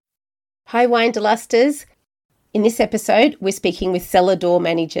Hi Wine Delusters. In this episode, we're speaking with cellar door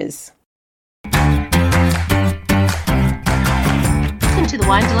managers. Welcome to the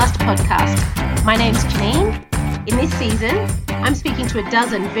Wine Deluster podcast. My name's Janine. In this season, I'm speaking to a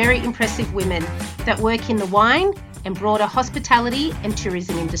dozen very impressive women that work in the wine and broader hospitality and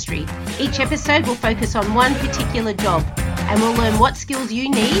tourism industry. Each episode will focus on one particular job and we'll learn what skills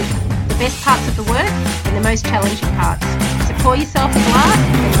you need, the best parts of the work and the most challenging parts. So pour yourself a glass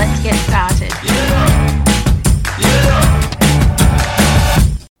and let's get started.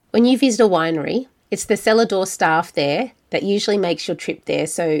 When you visit a winery, it's the cellar door staff there that usually makes your trip there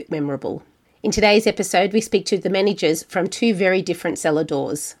so memorable. In today's episode, we speak to the managers from two very different cellar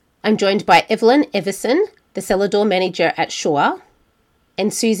doors. I'm joined by Evelyn Everson, the cellar door manager at Shore,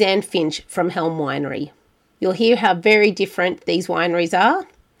 and Suzanne Finch from Helm Winery. You'll hear how very different these wineries are,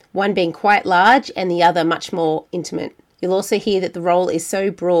 one being quite large and the other much more intimate. You'll also hear that the role is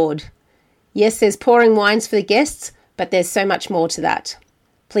so broad. Yes, there's pouring wines for the guests, but there's so much more to that.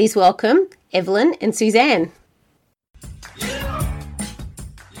 Please welcome Evelyn and Suzanne.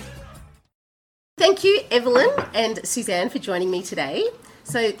 Thank you, Evelyn and Suzanne, for joining me today.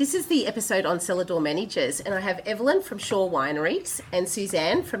 So this is the episode on cellar door managers, and I have Evelyn from Shore Wineries and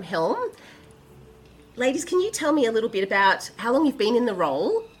Suzanne from Helm. Ladies, can you tell me a little bit about how long you've been in the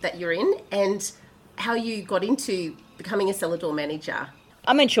role that you're in and how you got into becoming a cellar door manager?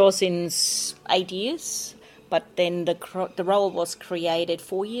 I'm in Shore since 8 years, but then the role was created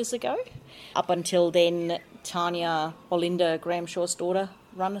 4 years ago. Up until then, Tanya Belinda, Graham Shore's daughter,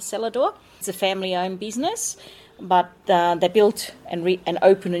 run a cellar door. It's a family-owned business, but they built and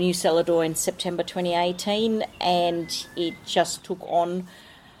opened a new cellar door in September 2018, and it just took on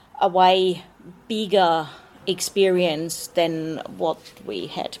a way bigger experience than what we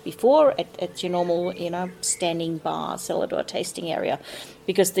had before at your normal, standing bar cellar door tasting area,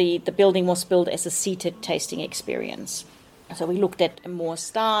 because the building was built as a seated tasting experience. So we looked at more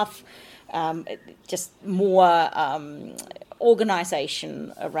staff, just more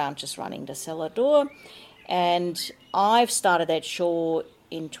organisation around just running the cellar door. And I've started at Shore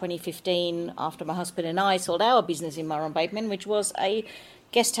in 2015 after my husband and I sold our business in Murrumbateman, which was a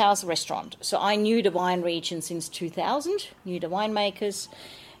guest house restaurant. So I knew the wine region since 2000, knew the winemakers,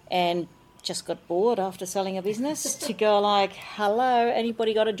 and just got bored after selling a business to go like, hello,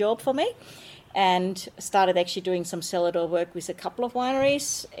 anybody got a job for me? And started actually doing some cellar door work with a couple of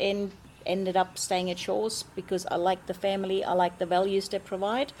wineries and ended up staying at Shore's because I like the family, I like the values they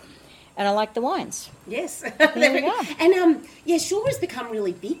provide, and I like the wines. Yes. There we go. And Shore has become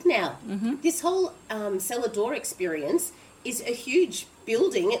really big now. Mm-hmm. This whole cellar door experience is a huge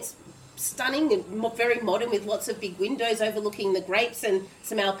building. It's stunning and very modern with lots of big windows overlooking the grapes and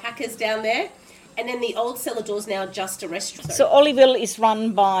some alpacas down there. And then the old cellar door's now just a restaurant. So Oliville is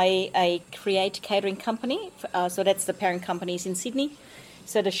run by a Create catering company. So that's the parent companies in Sydney.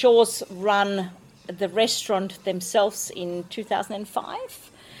 So the Shores run the restaurant themselves in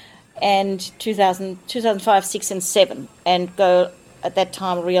 2005 and 2005, 6 and 7, and go at that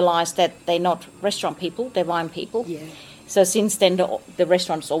time realised that they're not restaurant people, they're wine people. Yeah. So since then the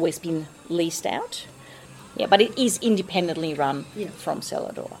restaurant's always been leased out. Yeah, but it is independently run from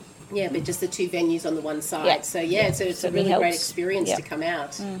cellar door. Yeah, but just the two venues on the one side. Yeah. So it's a really great experience to come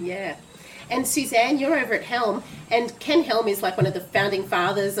out. Mm. Yeah. And Suzanne, you're over at Helm, and Ken Helm is like one of the founding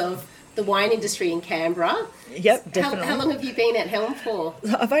fathers of the wine industry in Canberra. Yep, definitely. How long have you been at Helm for?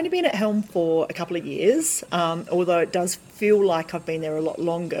 I've only been at Helm for a couple of years, although it does feel like I've been there a lot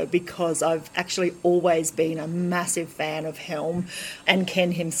longer because I've actually always been a massive fan of Helm and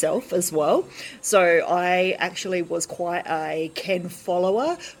Ken himself as well. So I actually was quite a Ken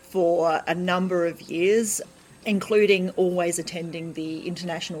follower for a number of years, including always attending the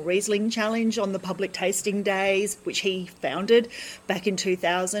International Riesling Challenge on the public tasting days, which he founded back in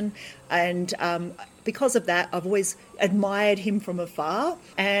 2000. And because of that, I've always admired him from afar.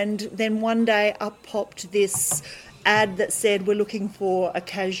 And then one day up popped this ad that said we're looking for a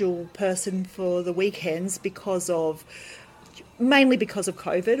casual person for the weekends mainly because of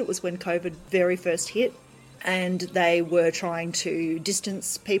COVID. It was when COVID very first hit. And they were trying to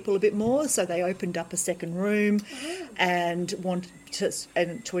distance people a bit more, so they opened up a second room and wanted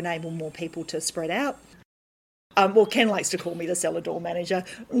to enable more people to spread out. Ken likes to call me the cellar door manager.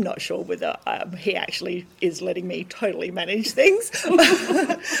 I'm not sure whether he actually is letting me totally manage things.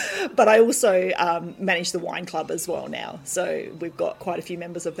 But I also manage the wine club as well now. So we've got quite a few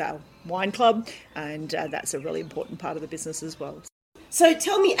members of our wine club, and that's a really important part of the business as well. So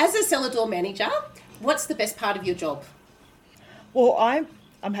tell me, as a cellar door manager, what's the best part of your job? Well,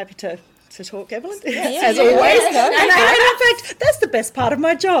 I'm happy to to talk, Evelyn, Yeah, as yeah, always. yeah, And in fact, that's the best part of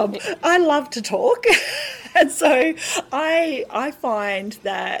my job. I love to talk. And so I find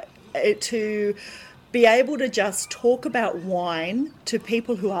that to be able to just talk about wine to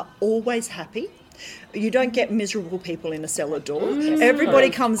people who are always happy. You don't get miserable people in a cellar door. Everybody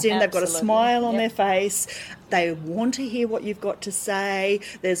comes in, they've got a Absolutely. smile on their face. They want to hear what you've got to say.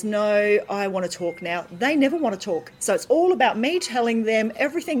 There's no, I want to talk now. They never want to talk. So it's all about me telling them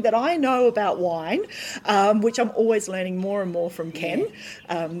everything that I know about wine, which I'm always learning more and more from Ken,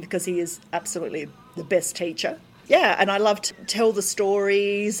 because he is absolutely the best teacher. Yeah, and I love to tell the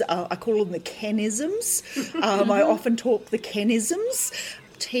stories. I call them the Kenisms. I often talk the Kenisms,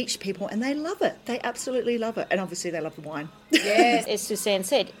 teach people, and they love it. They absolutely love it. And obviously they love the wine. Yes. As Suzanne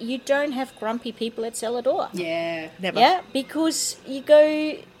said, you don't have grumpy people at cellar door. Yeah. Never. Yeah, because you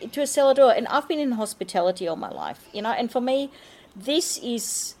go to a cellar door, and I've been in hospitality all my life, and for me, this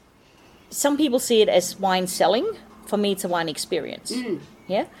is, some people see it as wine selling. For me, it's a wine experience.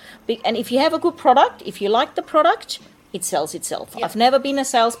 Yeah, and if you have a good product, if you like the product, it sells itself. Yep. I've never been a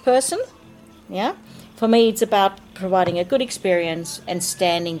salesperson. Yeah, for me, it's about providing a good experience and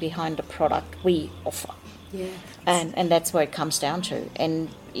standing behind the product we offer. Yeah. And that's where it comes down to. And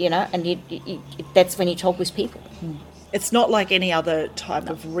that's when you talk with people. It's not like any other type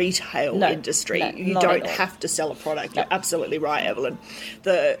of retail industry. No, You not don't at all. have to sell a product. You're absolutely right, Evelyn.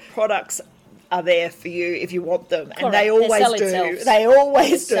 The products are there for you if you want them, and they Correct. They always sell do. themselves. They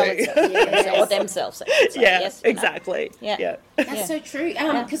always Sell do. itself, or themselves. I should say. Yeah, Yes, no. exactly. Yeah. That's so true.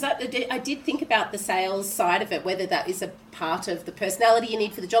 Because I did think about the sales side of it, whether that is a part of the personality you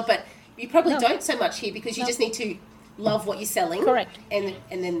need for the job, but you probably don't so much here because you just need to love what you're selling. Correct. And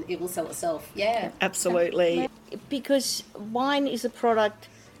then it will sell itself. Yeah. Absolutely. Because wine is a product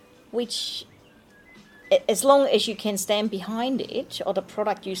which, as long as you can stand behind it, or the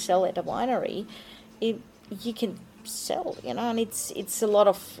product you sell at a winery, you can sell, and it's a lot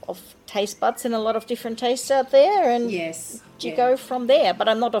of taste buds and a lot of different tastes out there, and Yes. you Yeah. go from there. But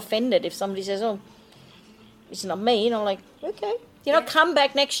I'm not offended if somebody says, oh, it's not me, and I'm like, okay. Come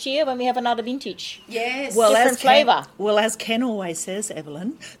back next year when we have another vintage. Yes. Well, Different flavour. As Ken always says,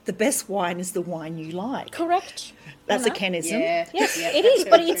 Evelyn, the best wine is the wine you like. Correct. That's a Kenism. Yeah. Yes, Yeah, it that's is,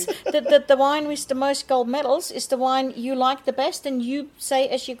 but very it's true. the wine with the most gold medals is the wine you like the best, and you say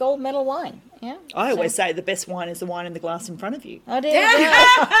as your gold medal wine. Yeah, I always say the best wine is the wine in the glass in front of you. I did.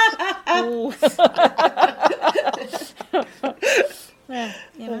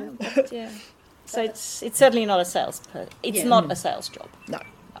 Yeah, but, yeah. So it's certainly not a sales. It's not a sales job. No.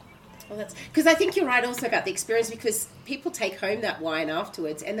 Well, that's because I think you're right also about the experience, because people take home that wine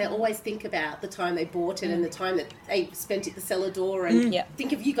afterwards and they always think about the time they bought it and the time that they spent at the cellar door, and Yeah.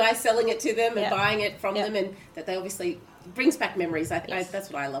 think of you guys selling it to them and Yeah. buying it from Yeah. them, and that they obviously brings back memories. That's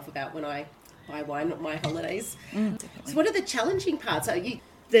what I love about when I buy wine at my holidays. So what are the challenging parts?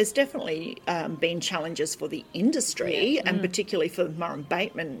 There's definitely been challenges for the industry, Yeah. and particularly for Murray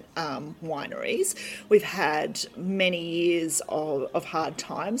Bateman wineries. We've had many years of hard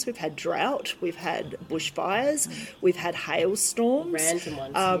times. We've had drought, we've had bushfires, we've had hailstorms. Random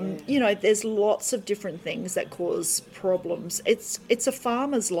ones, There's lots of different things that cause problems. It's a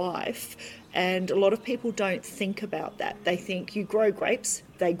farmer's life, and a lot of people don't think about that. They think you grow grapes,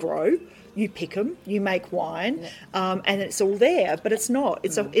 they grow. You pick them, you make wine, and it's all there. But it's not.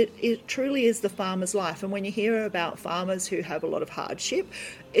 It truly is the farmer's life. And when you hear about farmers who have a lot of hardship,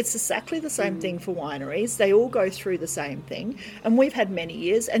 it's exactly the same thing for wineries. They all go through the same thing. And we've had many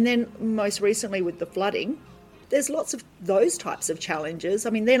years. And then most recently with the flooding, there's lots of those types of challenges.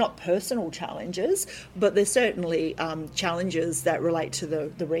 I mean, they're not personal challenges, but they're certainly challenges that relate to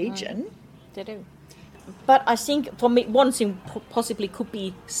the region. They do. But I think for me, one thing possibly could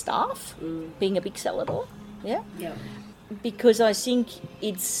be staff, being a big cellar door. Yeah. Yeah. Because I think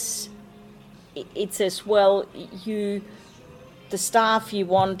it's as well, the staff you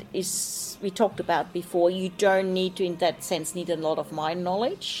want is, we talked about before, you don't need to, in that sense, need a lot of wine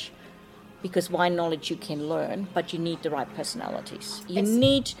knowledge, because wine knowledge you can learn, but you need the right personalities. You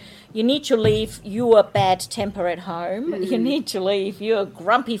need to leave your bad temper at home. You need to leave your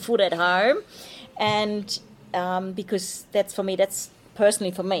grumpy foot at home. And because that's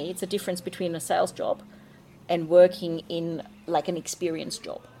personally for me, it's a difference between a sales job and working in like an experience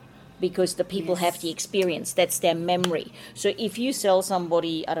job, because the people have the experience, that's their memory. So if you sell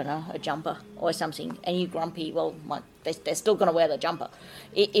somebody, I don't know, a jumper or something, and you're grumpy, well, they're still going to wear the jumper.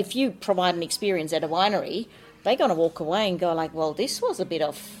 If you provide an experience at a winery, they're going to walk away and go like, well, this was a bit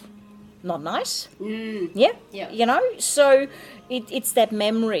of not nice. Yeah. You know, so it's that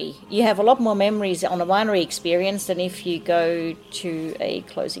memory. You have a lot more memories on a winery experience than if you go to a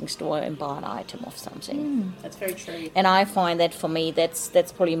clothing store and buy an item of something. That's very true. And I find that for me, that's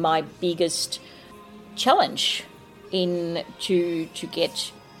probably my biggest challenge in to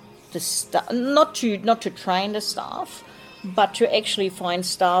get the staff, not to train the staff, but to actually find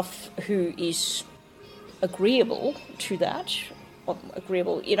staff who is agreeable to that, or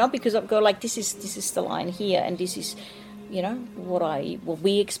agreeable, you know, because I've got like this is the line here, and this is, you know, what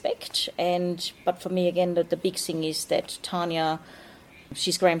we expect. But for me again, the big thing is that Tanya,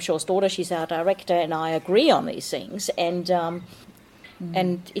 she's Graham Shaw's daughter, she's our director, and I agree on these things, and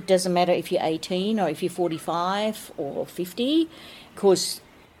it doesn't matter if you're 18 or if you're 45 or 50, because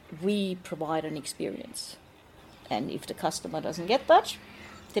we provide an experience. And if the customer doesn't get that,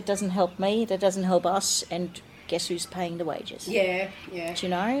 that doesn't help me, that doesn't help us, and guess who's paying the wages? Yeah. Do you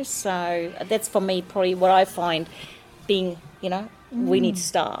know? So that's for me probably what I find being, you know, we need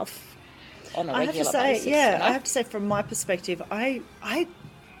staff on a regular basis. Yeah, you know? I have to say from my perspective, I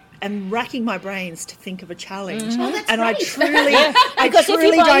am racking my brains to think of a challenge. that's and great. I truly, Because if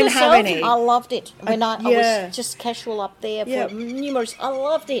you by don't yourself, have any. I loved it. When I yeah. was just casual up there Yeah. for numerous, I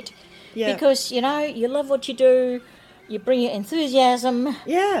loved it. Yeah. Because, you know, you love what you do, you bring your enthusiasm,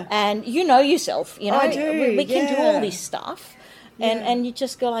 Yeah. and you know yourself, you know. I do, we can do all yeah. this stuff. And you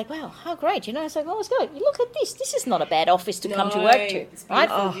just go like, wow, how great, you know. It's like, oh, let's go. Look at this. This is not a bad office to come to No, work to, it's right?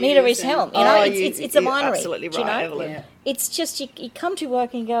 beautiful Neither views is and- Helm. You know, Oh, it's a you're winery. absolutely do you right, know? Evelyn. Yeah. It's just you come to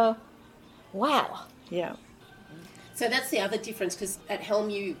work and go, wow. Yeah. So that's the other difference, because at Helm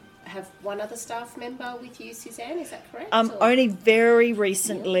you have one other staff member with you, Suzanne, is that correct? Or- Only very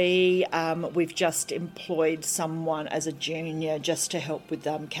recently, we've just employed someone as a junior just to help with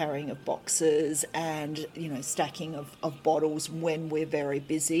carrying of boxes and, you know, stacking of bottles when we're very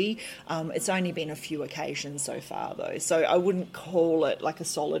busy. It's only been a few occasions so far, though, so I wouldn't call it like a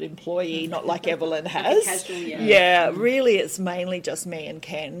solid employee, not like Evelyn has. casual, yeah. Yeah, really, it's mainly just me and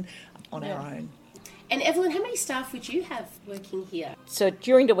Ken on our own. And Evelyn, how many staff would you have working here? So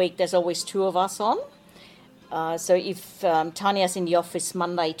during the week, there's always two of us on. So if Tanya's in the office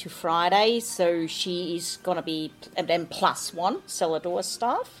Monday to Friday, so she is going to be, and then plus one cellar door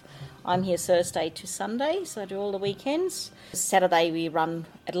staff. I'm here Thursday to Sunday, so I do all the weekends. Saturday we run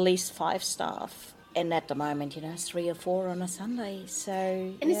at least 5 staff. And at the moment, you know, it's 3 or 4 on a Sunday. So,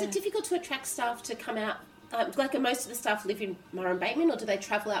 And is it difficult to attract staff to come out? Like, most of the staff live in Murrumbateman, or do they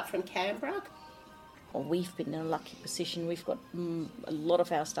travel out from Canberra? Well, we've been in a lucky position. We've got a lot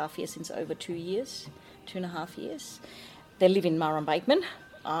of our staff here since over 2 years, 2.5 years. They live in Murrumbateman.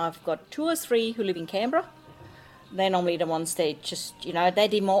 I've got 2 or 3 who live in Canberra. They're normally the ones they just, you know, they're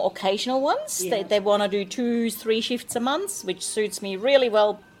the more occasional ones. Yeah. They want to do 2-3 shifts a month, which suits me really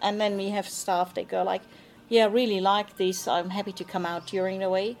well. And then we have staff that go like, yeah, I really like this. I'm happy to come out during the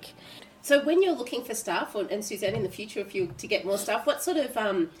week. So when you're looking for staff, and Suzanne, in the future, if you to get more staff, what sort of,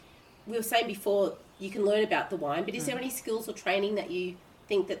 we were saying before, you can learn about the wine, but is there any skills or training that you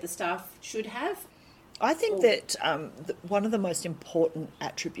think that the staff should have? I think that one of the most important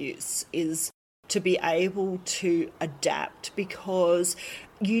attributes is to be able to adapt, because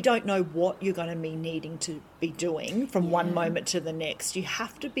you don't know what you're going to be needing to be doing from one moment to the next. You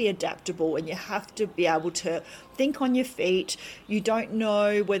have to be adaptable, and you have to be able to think on your feet. You don't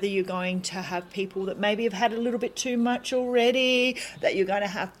know whether you're going to have people that maybe have had a little bit too much already, that you're going to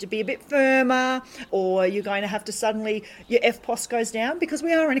have to be a bit firmer, or you're going to have to suddenly, your FPOS goes down, because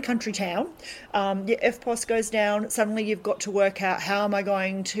we are in a country town. Your FPOS goes down, suddenly you've got to work out, how am I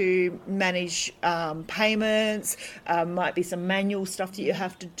going to manage payments? Might be some manual stuff that you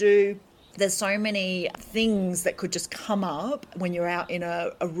have to do. There's so many things that could just come up when you're out in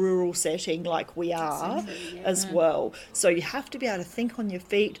a rural setting like we are as well. So you have to be able to think on your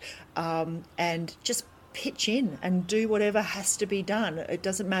feet and just pitch in and do whatever has to be done. It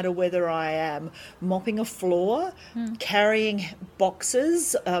doesn't matter whether I am mopping a floor, carrying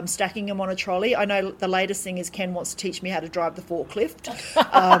boxes, stacking them on a trolley. I know the latest thing is Ken wants to teach me how to drive the forklift.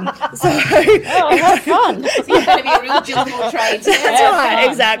 Oh, have fun. So you're going to be a real jack of all trades. That's right, fun.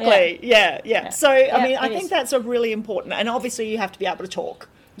 exactly. Yeah. So, I mean, I it think is. that's a really important, and obviously you have to be able to talk.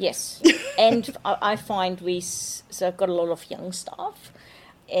 Yes, and I find so I've got a lot of young staff,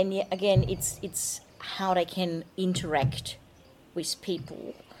 and again, it's how they can interact with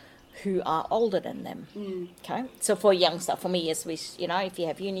people who are older than them. Okay, so for young staff, for me, yes, if you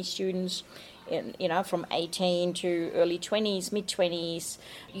have uni students, from 18 to early 20s, mid 20s,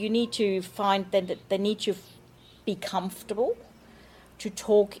 you need to find that they need to be comfortable to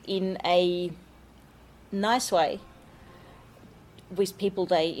talk in a nice way with people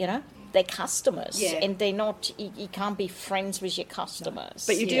they they're customers, Yeah. and they're not. You can't be friends with your customers.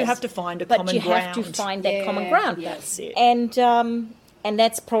 But you do Yes. have to find a But common you ground. have to find that Yeah, common ground. yeah. That's it. And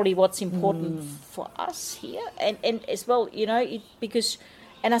that's probably what's important for us here, and as well, because.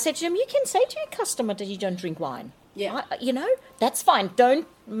 And I said to him, you can say to your customer that you don't drink wine. Yeah. That's fine. Don't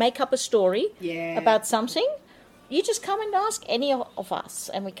make up a story Yeah. about something. You just come and ask any of us,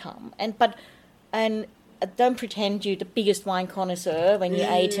 and we come. And don't pretend you're the biggest wine connoisseur when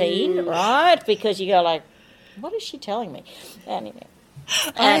you're 18, right? Because you go like, what is she telling me? Anyway.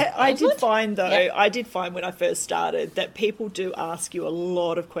 I did find though, Yeah. I did find when I first started that people do ask you a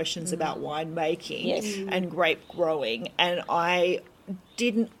lot of questions about winemaking Yes. and grape growing, and I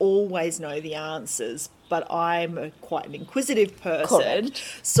didn't always know the answers, but I'm quite an inquisitive person, Correct.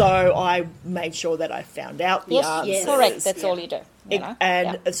 so I made sure that I found out the Yes, answers. correct. That's all you do.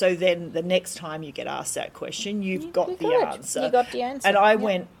 And so then the next time you get asked that question, you've got the got it. answer. You got the answer, And I yeah.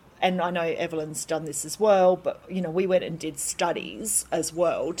 went, and I know Evelyn's done this as well, but, we went and did studies as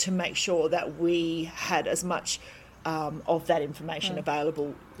well to make sure that we had as much of that information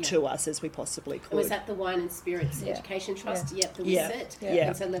available to us as we possibly could. Was that the Wine and Spirits Education Trust? Yep, the Yeah. WISET. Yeah.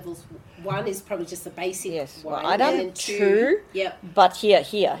 And so levels 1 is probably just the basic Yes. wine. Well, I done and then 2. Yep. But here,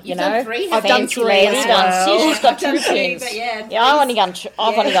 You've done 3, I've done fancy 3 lady as done. well. See, she's got 2 I've done 3, things. but yeah, I've three's- only done 2.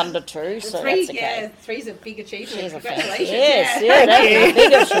 I've only done the 2, so 3, that's okay. 3's a big achievement. She's a fan. Congratulations. Yes, yeah. that's a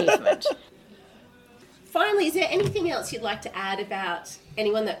big achievement. Finally, is there anything else you'd like to add about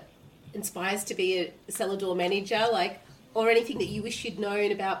anyone that inspires to be a cellar door manager, or anything that you wish you'd known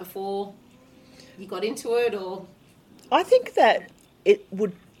about before you got into it, or? I think that it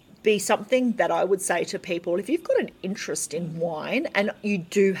would be something that I would say to people, if you've got an interest in wine, and you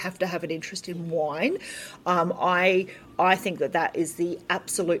do have to have an interest in wine, I think that is the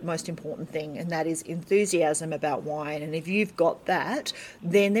absolute most important thing, and that is enthusiasm about wine. And if you've got that,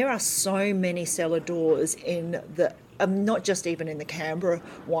 then there are so many cellar doors in the not just even in the Canberra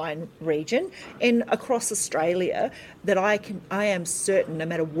wine region, across Australia, that I am certain, no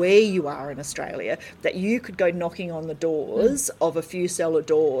matter where you are in Australia, that you could go knocking on the doors of a few cellar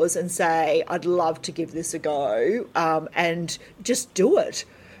doors and say, I'd love to give this a go, and just do it.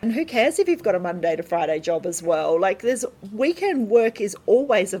 And who cares if you've got a Monday to Friday job as well? There's weekend work is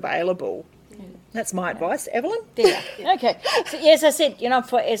always available. That's my advice. Evelyn? Yeah. Okay. So, yes, I said,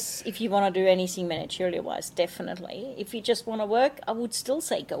 if you want to do anything managerial-wise, definitely. If you just want to work, I would still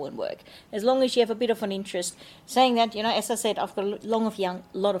say go and work, as long as you have a bit of an interest. Saying that, as I said, I've got a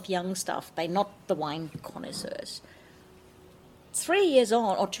lot of young staff. They're not the wine connoisseurs. 3 years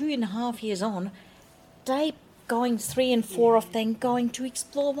on, or 2.5 years on, they going 3 and 4 of them going to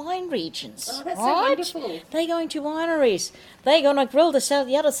explore wine regions. Oh, that's so right? wonderful. They're going to wineries. They're going to grill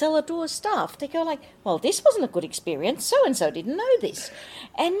the other cellar door staff. They go like, well, this wasn't a good experience. So-and-so didn't know this.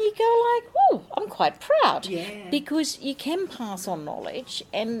 And you go like, oh, I'm quite proud. Yeah. Because you can pass on knowledge,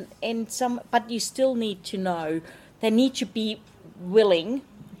 but you still need to know. They need to be willing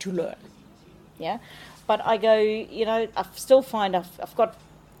to learn. Yeah. But I go, I still find I've got...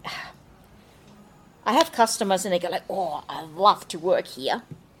 I have customers and they go like, oh, I love to work here.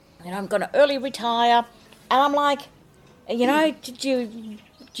 I'm going to early retire. And I'm like, do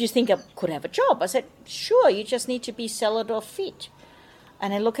you think I could have a job? I said, sure, you just need to be cellar door fit.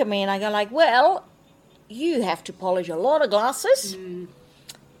 And they look at me and I go like, well, you have to polish a lot of glasses.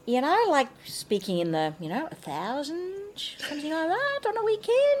 Like speaking in the, 1,000, something like that on a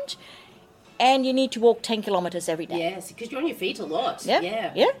weekend. And you need to walk 10 kilometres every day. Yes, because you're on your feet a lot.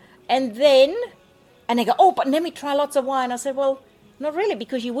 Yeah. And then... And they go, oh, but let me try lots of wine. I said, well, not really,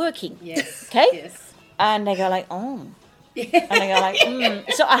 because you're working. Yes. Okay? Yes. And they go like, oh. And they go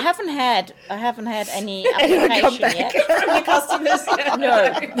like, So I haven't had any application yet. From your customers.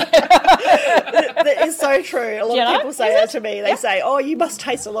 No. That is so true. A lot of people say Is that it? to me. They say, oh, you must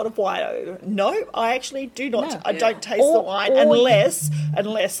taste a lot of wine. I go, no, I actually do not. No. I don't taste the wine unless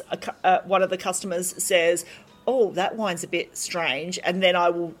one of the customers says, oh, that wine's a bit strange, and then I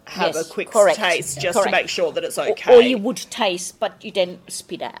will have a quick taste just to make sure that it's okay. Or you would taste, but you then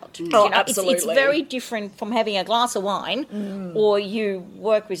spit out. Oh, absolutely. It's very different from having a glass of wine, or you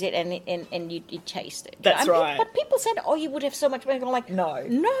work with it and you taste it. That's right. But people said, oh, you would have so much. I'm like, No,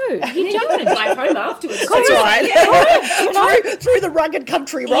 you don't. Drive home afterwards. that's right. Through the rugged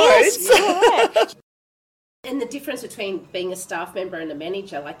country roads. Yes, correct. And the difference between being a staff member and a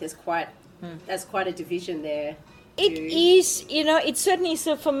manager, there's quite a division there. It is, it certainly is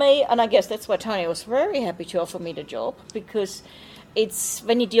for me, and I guess that's why Tony was very happy to offer me the job, because it's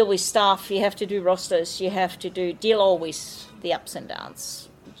when you deal with staff, you have to do rosters, you have to deal all with the ups and downs.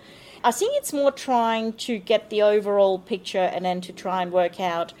 I think it's more trying to get the overall picture and then to try and work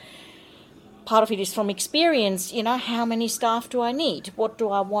out part of it is from experience, how many staff do I need? What do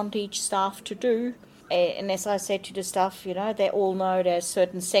I want each staff to do? And as I said to the staff, they all know there's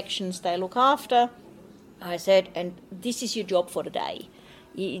certain sections they look after. I said, and this is your job for the day.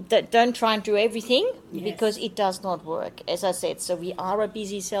 You don't try and do everything because it does not work. As I said, so we are a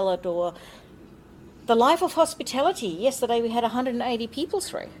busy cellar door. The life of hospitality, yesterday we had 180 people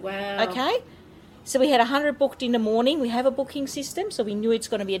through. Wow. Okay? So we had 100 booked in the morning. We have a booking system, so we knew it's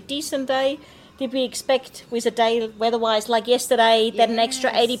going to be a decent day. Did we expect with a day weather-wise like yesterday that an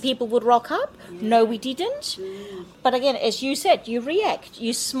extra 80 people would rock up? Yes. No, we didn't. But again, as you said, you react.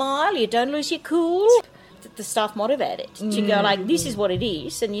 You smile. You don't lose your cool. The staff motivated to go like, this is what it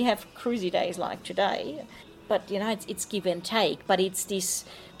is, and you have cruisy days like today. But, it's give and take. But it's this,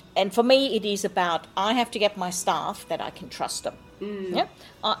 and for me it is about, I have to get my staff that I can trust them.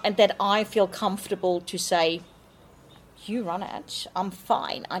 And that I feel comfortable to say, you run it, I'm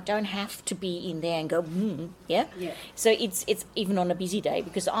fine. I don't have to be in there and go, So it's even on a busy day,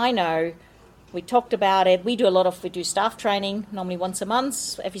 because I know, we talked about it, we do staff training, normally once a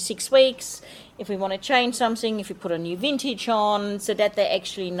month, every 6 weeks, if we want to change something, if we put a new vintage on, so that they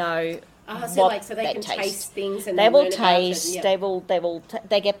actually know so they can taste things and they will taste.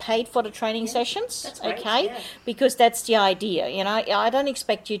 They get paid for the training sessions. That's great, okay, because that's the idea. I don't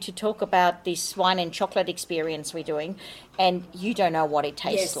expect you to talk about this wine and chocolate experience we're doing, and you don't know what it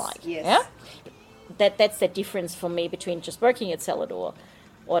tastes like. Yes. Yeah, that's the difference for me between just working at Cellar Door,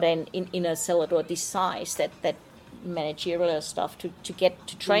 or then in a cellar door this size, that managerial stuff to get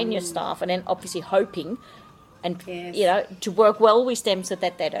to train your staff, and then obviously hoping and to work well with them so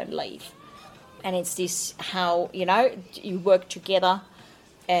that they don't leave. And it's this how you work together,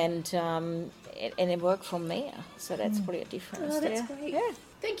 and it work from there. So that's probably a difference. Oh, that's great. Yeah.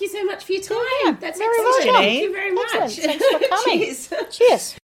 Thank you so much for your time. Yeah, that's very excellent. welcome. Thank you very much. Excellent. Thanks for coming. Cheers.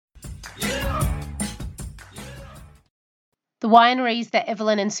 Cheers. The wineries that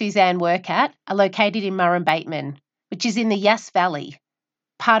Evelyn and Suzanne work at are located in Murrumbateman, which is in the Yass Valley,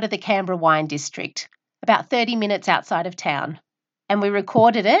 part of the Canberra Wine District, about 30 minutes outside of town. And we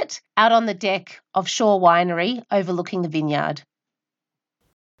recorded it out on the deck of Shore Winery overlooking the vineyard.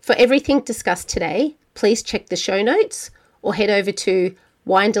 For everything discussed today, please check the show notes or head over to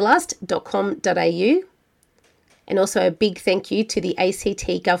winedlust.com.au. And also a big thank you to the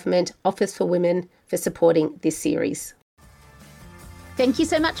ACT Government Office for Women for supporting this series. Thank you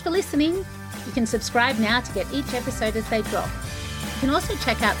so much for listening. You can subscribe now to get each episode as they drop. You can also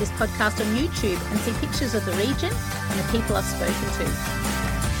check out this podcast on YouTube and see pictures of the region and the people I've spoken to.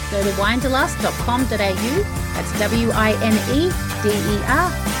 Go to winedlust.com.au, that's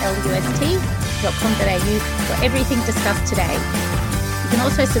WINEDERLUST.com.au for everything discussed today. You can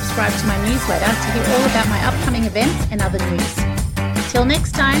also subscribe to my newsletter to hear all about my upcoming events and other news. Till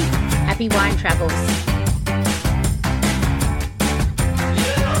next time, happy wine travels.